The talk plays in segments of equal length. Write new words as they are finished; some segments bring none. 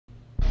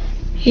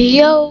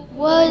Yo,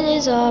 what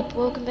is up?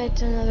 Welcome back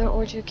to another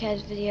Orchard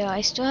Cats video.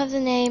 I still have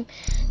the name.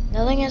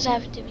 Nothing has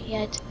happened to me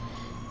yet.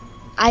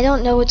 I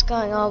don't know what's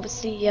going on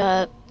with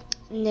the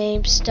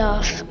name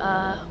stuff,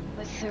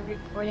 with the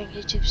recording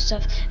YouTube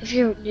stuff. If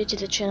you're new to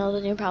the channel,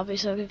 then you're probably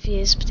so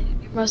confused, but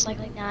you're most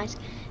likely not.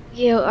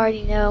 You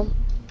already know.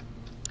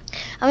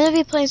 I'm gonna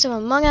be playing some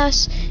Among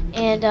Us,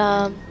 and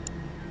I'm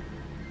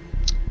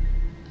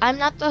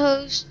not the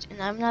host, and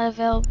I'm not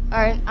available,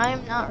 or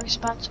I'm not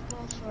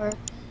responsible for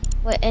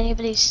what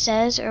anybody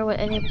says or what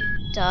anybody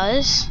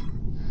does.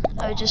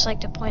 I would just like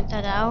to point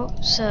that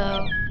out.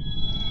 So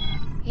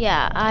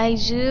yeah, I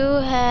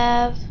do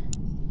have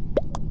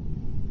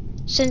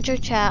Censor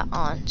Chat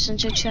on.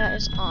 Censor Chat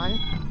is on.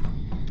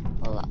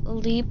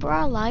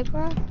 Libra?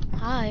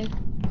 Hi.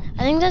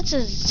 I think that's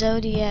a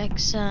zodiac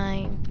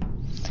sign.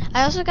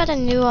 I also got a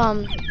new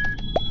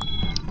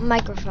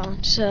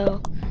microphone,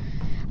 so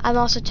I'm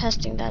also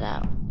testing that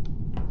out.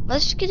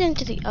 Let's get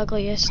into the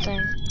ugliest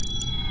thing.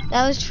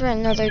 That was for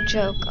another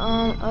joke.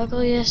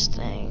 Ugliest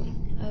thing.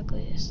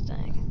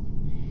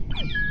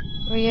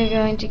 We are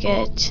going to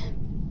get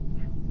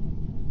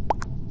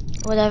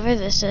whatever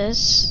this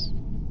is.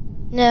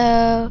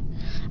 No.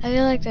 I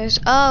feel like there's...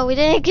 Oh, we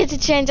didn't get to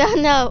change. Oh,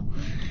 no.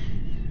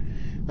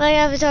 My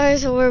avatar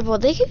is horrible.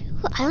 They could...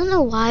 I don't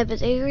know why, but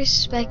they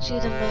respect you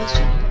the most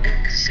when you're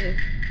in a suit.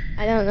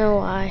 I don't know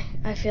why.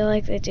 I feel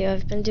like they do.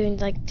 I've been doing,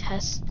 like,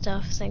 test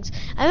stuff things.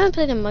 I haven't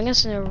played Among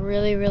Us in a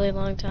really, really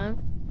long time.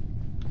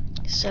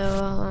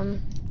 So,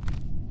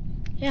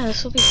 yeah,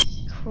 this will be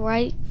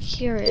quite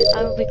curious.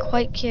 I will be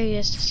quite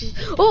curious to see.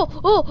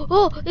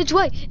 Oh! It's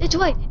white! It's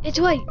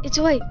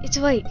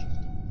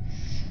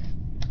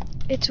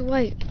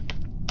white!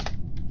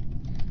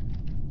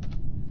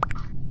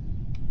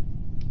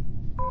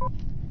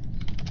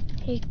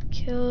 He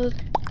killed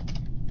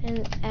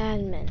an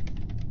admin.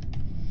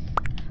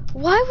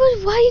 Why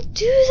would White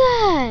do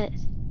that?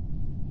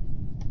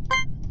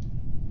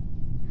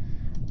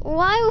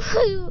 Why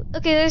would...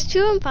 Okay, there's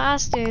two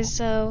imposters,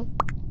 so...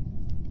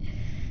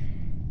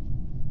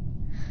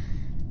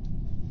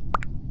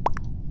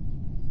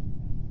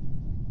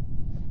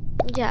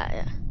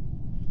 Yeah.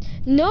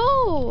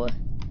 No!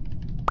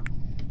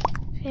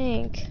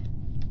 Pink.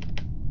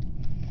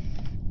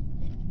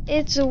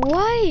 It's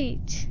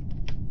White!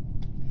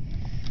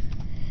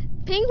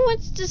 Pink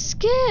wants to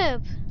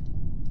skip!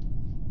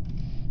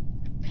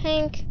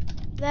 Pink,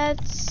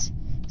 that's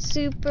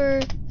super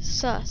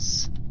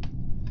sus.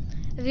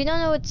 If you don't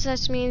know what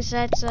sus means,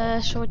 that's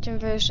a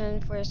shortened version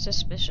for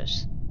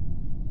suspicious.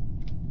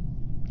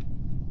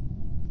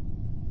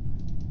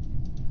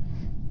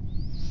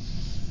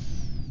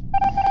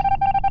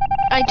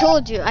 I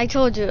told you, I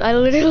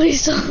literally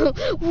saw him.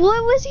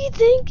 What was he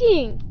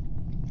thinking?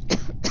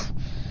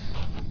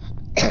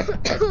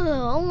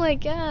 Oh my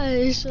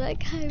gosh, that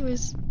guy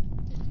was...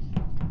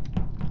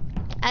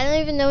 I don't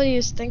even know what he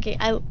was thinking.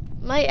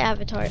 My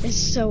avatar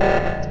is so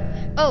weird.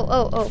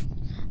 Oh.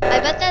 I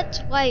bet that's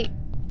White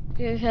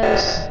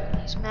because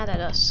he's mad at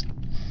us.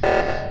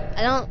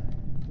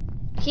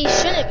 He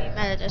shouldn't be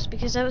mad at us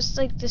because that was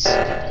like the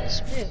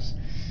stupidest move.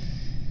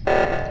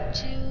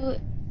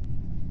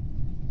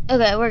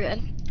 Okay, we're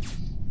good.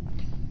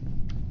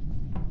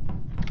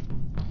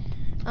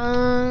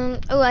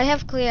 Oh, I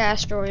have clear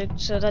asteroid,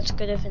 so that's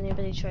good if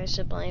anybody tries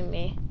to blame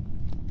me.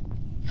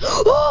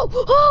 Oh!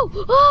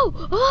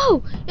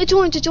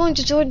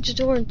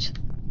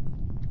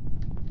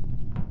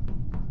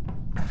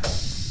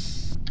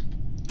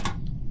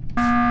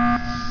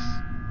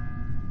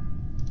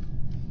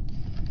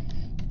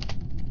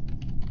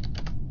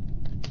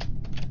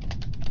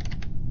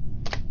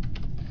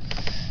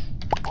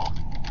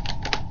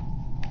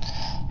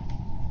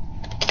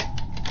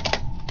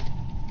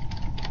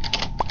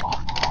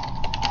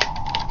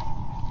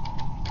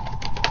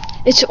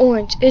 It's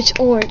orange. It's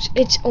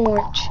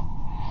orange.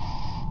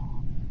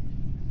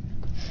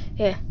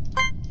 Yeah.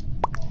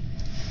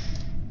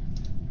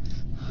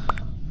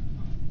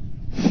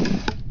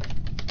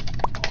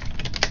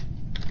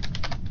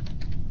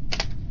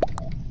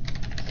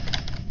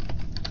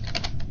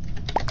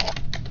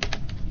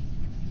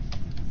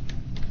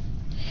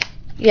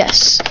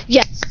 Yes.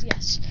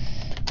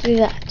 Do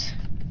that.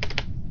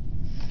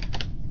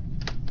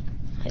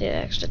 I did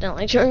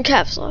accidentally turn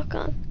caps lock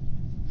on.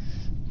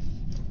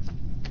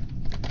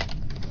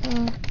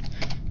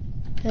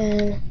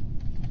 Then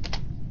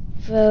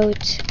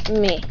vote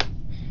me.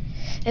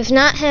 If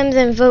not him,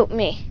 then vote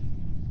me.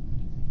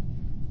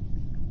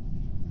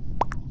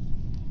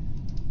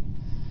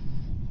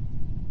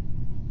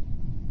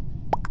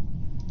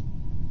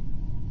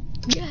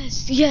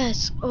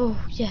 Yes. Oh,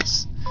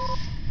 yes.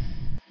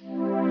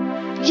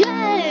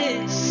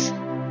 Yes!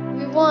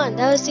 We won.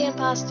 That was the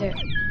imposter.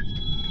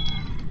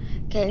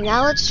 Okay,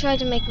 now let's try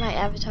to make my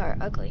avatar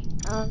ugly.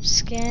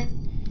 Skin.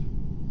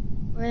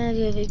 We're gonna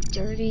do the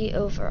dirty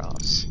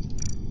overalls.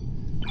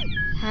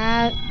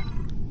 Hat.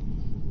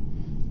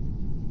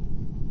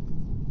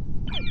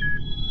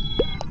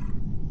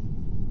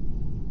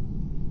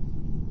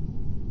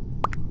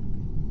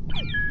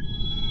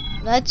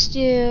 Let's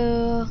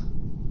do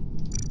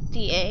the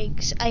the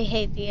eggs. I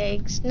hate the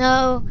eggs.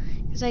 No,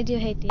 because I do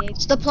hate the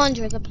eggs. The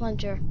plunger, the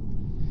plunger.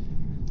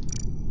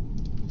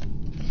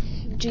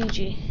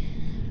 GG.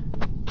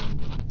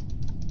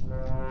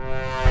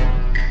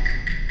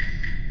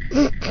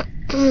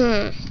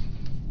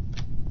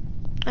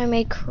 I'm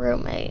a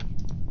crewmate.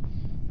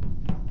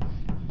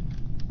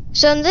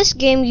 So in this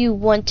game, you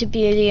want to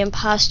be the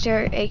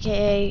imposter,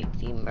 aka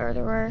the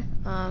murderer.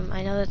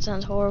 I know that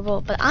sounds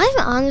horrible, but I'm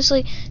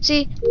honestly,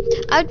 see,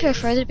 I'd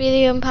prefer to be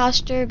the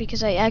imposter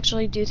because I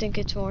actually do think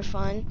it's more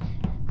fun.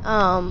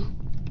 I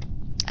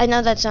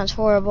know that sounds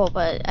horrible,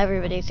 but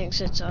everybody thinks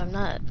it, so I'm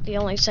not the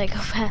only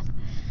psychopath.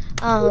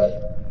 Oh,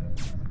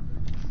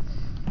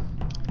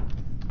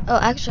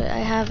 actually, I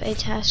have a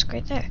task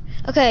right there.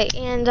 Okay,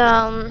 and,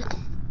 oh,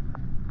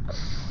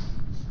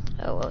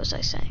 what was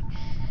I saying?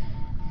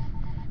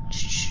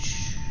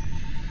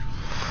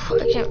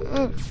 I can't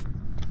remember.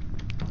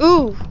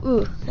 Ooh,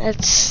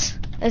 that's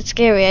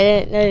scary. I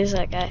didn't notice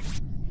that guy.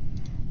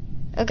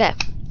 Okay.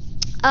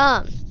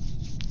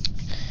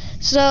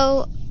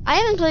 So I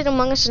haven't played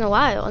Among Us in a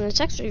while, and it's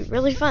actually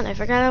really fun. I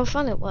forgot how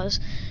fun it was.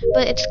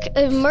 But it's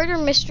a murder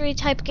mystery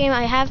type game.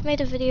 I have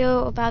made a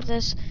video about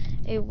this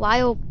a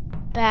while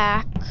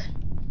back.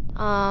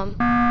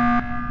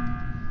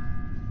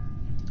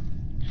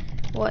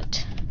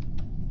 What?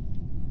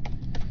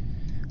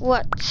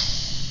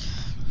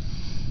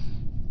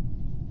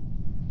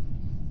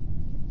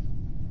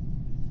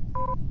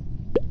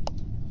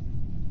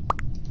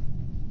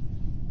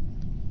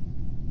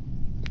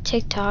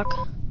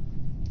 TikTok.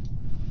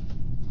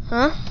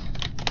 Huh?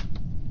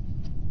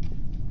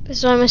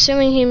 So I'm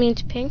assuming he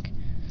means pink.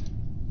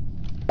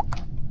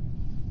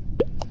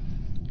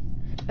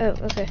 Oh,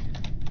 okay.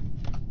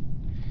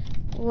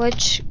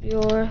 What's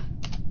your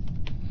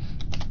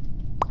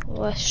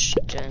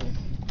question?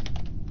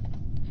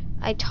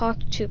 I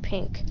talked to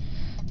pink.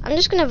 I'm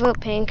just gonna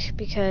vote pink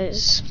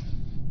because,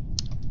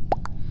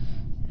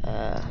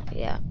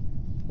 yeah.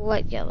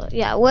 What yellow?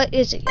 Yeah, what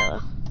is it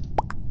yellow?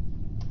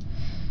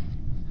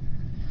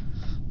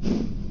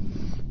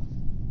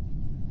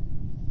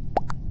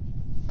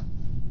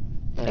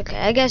 Okay,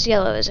 I guess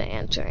yellow isn't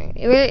answering.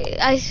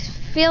 I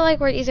feel like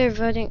we're either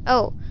voting.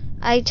 Oh,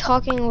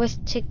 talking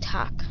with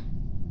TikTok.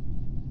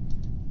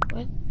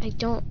 What?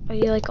 Are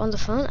you like on the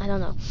phone? I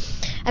don't know.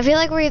 I feel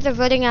like we're either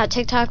voting out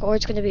TikTok or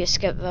it's gonna be a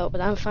skip vote, but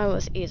I'm fine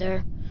with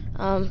either.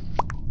 Who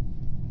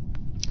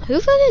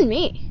voted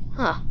me?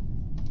 Huh.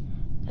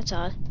 That's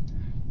odd.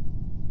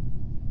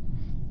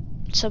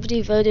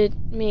 Somebody voted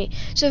me.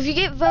 So if you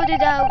get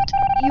voted out,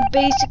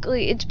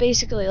 it's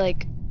basically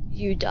like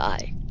you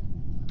die.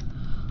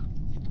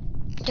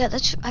 Yeah,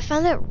 I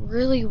found that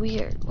really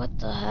weird. What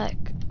the heck?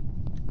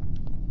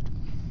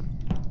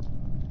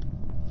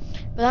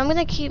 But I'm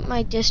gonna keep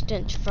my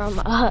distance from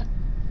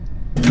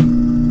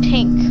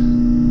pink.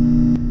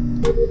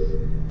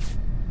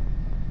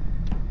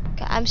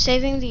 Okay, I'm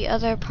saving the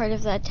other part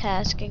of that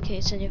task in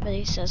case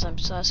anybody says I'm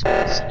sus.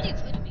 Somebody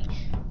voted me.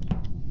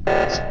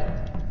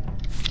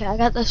 Okay, I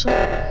got this one.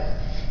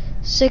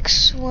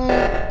 6,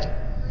 1,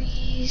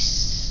 3,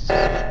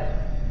 7,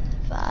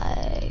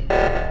 5.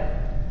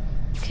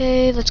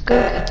 Okay, let's go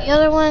get the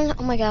other one.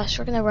 Oh my gosh,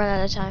 we're gonna run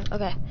out of time.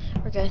 Okay,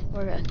 we're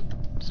good.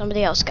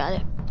 Somebody else got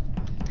it.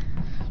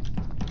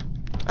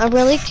 I'm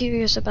really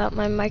curious about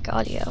my mic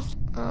audio.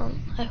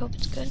 I hope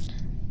it's good.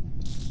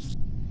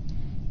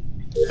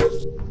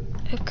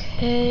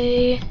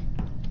 Okay.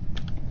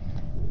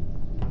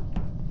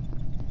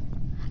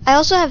 I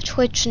also have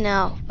Twitch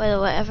now, by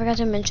the way. I forgot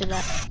to mention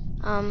that.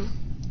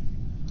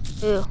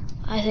 Ooh,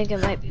 I think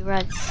it might be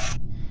red.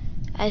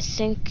 I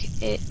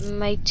think it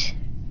might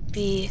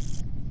be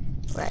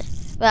red.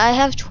 But I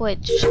have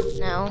Twitch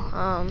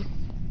now.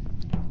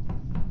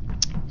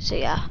 So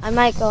yeah, I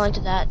might go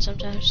into that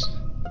sometimes.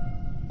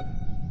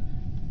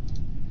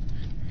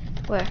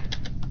 Where?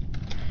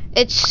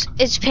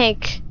 It's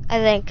pink, I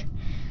think.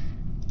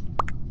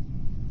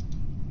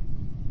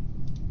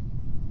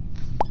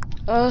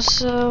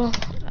 Also,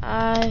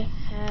 I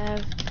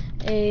have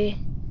a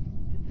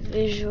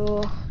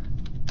visual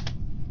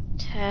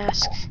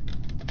task.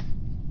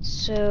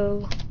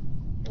 So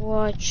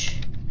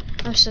watch.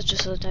 I'm such a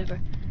slow typer.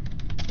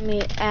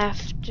 Me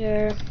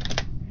after,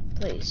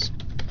 please.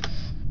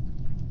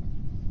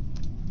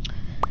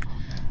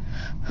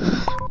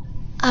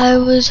 I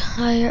was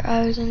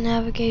in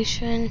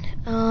navigation.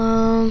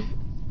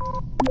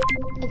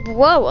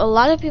 Whoa, a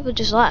lot of people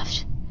just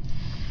left.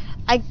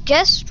 I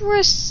guess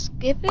we're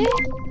skipping?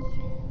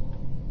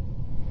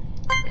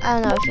 I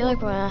don't know, I feel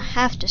like we're gonna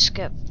have to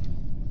skip.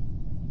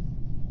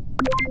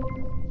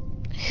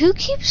 Who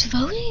keeps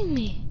voting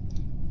me?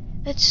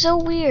 That's so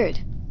weird.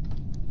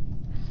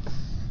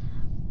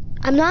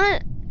 Am I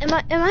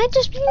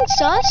just being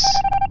sus?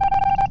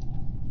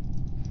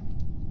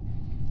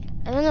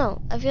 I don't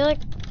know. I feel like,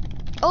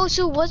 oh,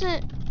 so it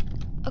wasn't,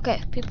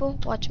 okay, people,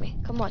 watch me.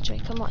 Come watch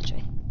me.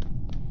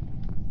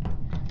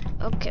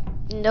 Okay,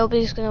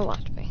 nobody's gonna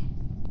watch me.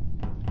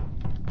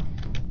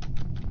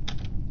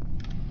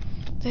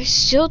 There's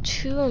still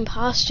 2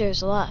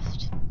 imposters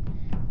left,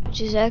 which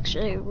is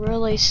actually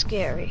really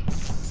scary.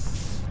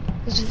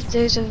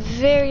 There's a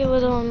very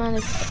little amount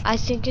of. I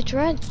think it's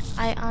red.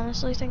 I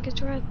honestly think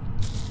it's red.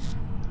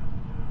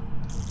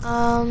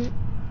 I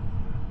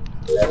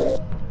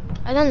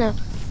don't know.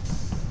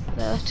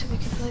 Though, to be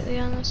completely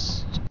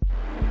honest.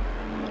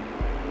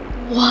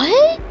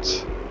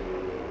 What?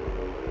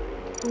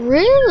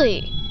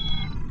 Really?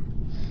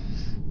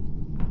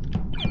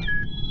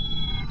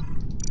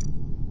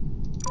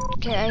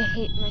 Okay, I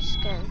hate my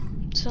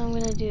skin. So I'm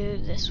gonna do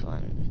this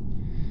one.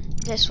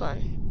 This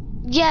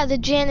one. Yeah, the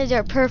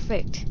janitor,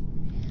 perfect.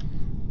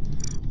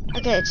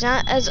 Okay, it's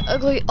not as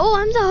ugly. Oh,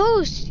 I'm the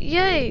host!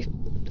 Yay!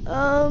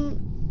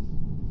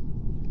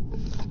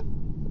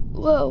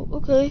 Whoa,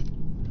 okay.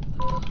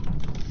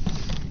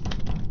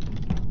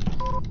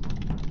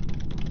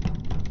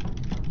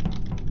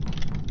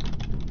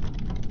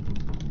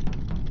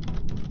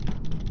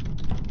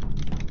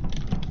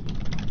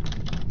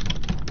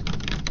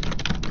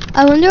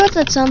 I wonder what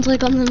that sounds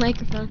like on the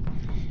microphone.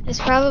 It's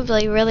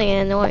probably really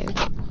annoying.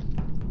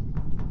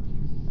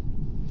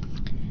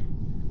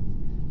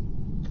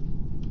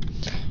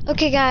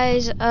 Okay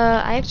guys,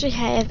 I actually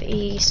have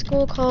a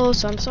school call,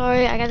 so I'm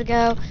sorry, I gotta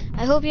go.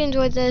 I hope you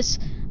enjoyed this.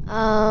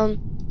 Yeah,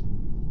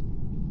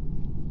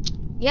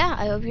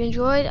 I hope you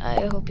enjoyed.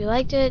 I hope you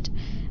liked it.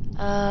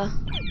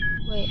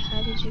 Wait,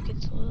 how did you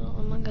get to Little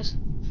Among Us?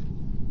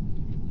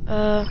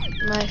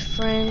 My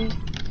friend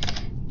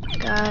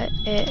got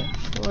it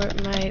for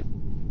my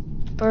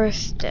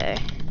birthday.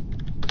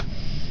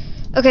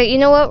 Okay, you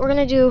know what we're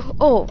gonna do?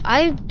 Oh,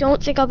 I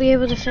don't think I'll be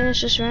able to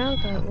finish this round,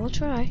 but we'll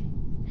try.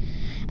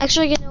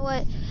 Actually, you know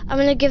what? I'm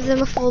gonna give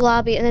them a full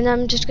lobby, and then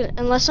I'm just gonna,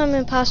 unless I'm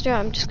imposter,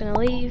 I'm just gonna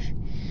leave.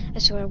 I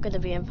swear I'm gonna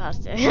be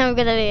imposter. I'm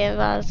gonna be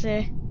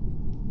imposter.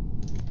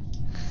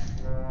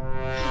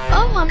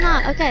 Oh, I'm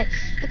not. Okay.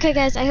 Okay,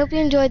 guys, I hope you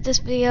enjoyed this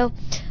video.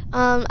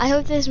 I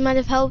hope this might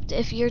have helped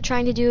if you're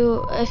trying to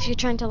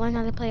learn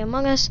how to play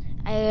Among Us.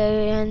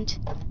 And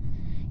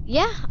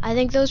yeah, I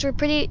think those were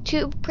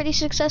two pretty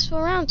successful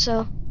rounds.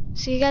 So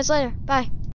see you guys later. Bye.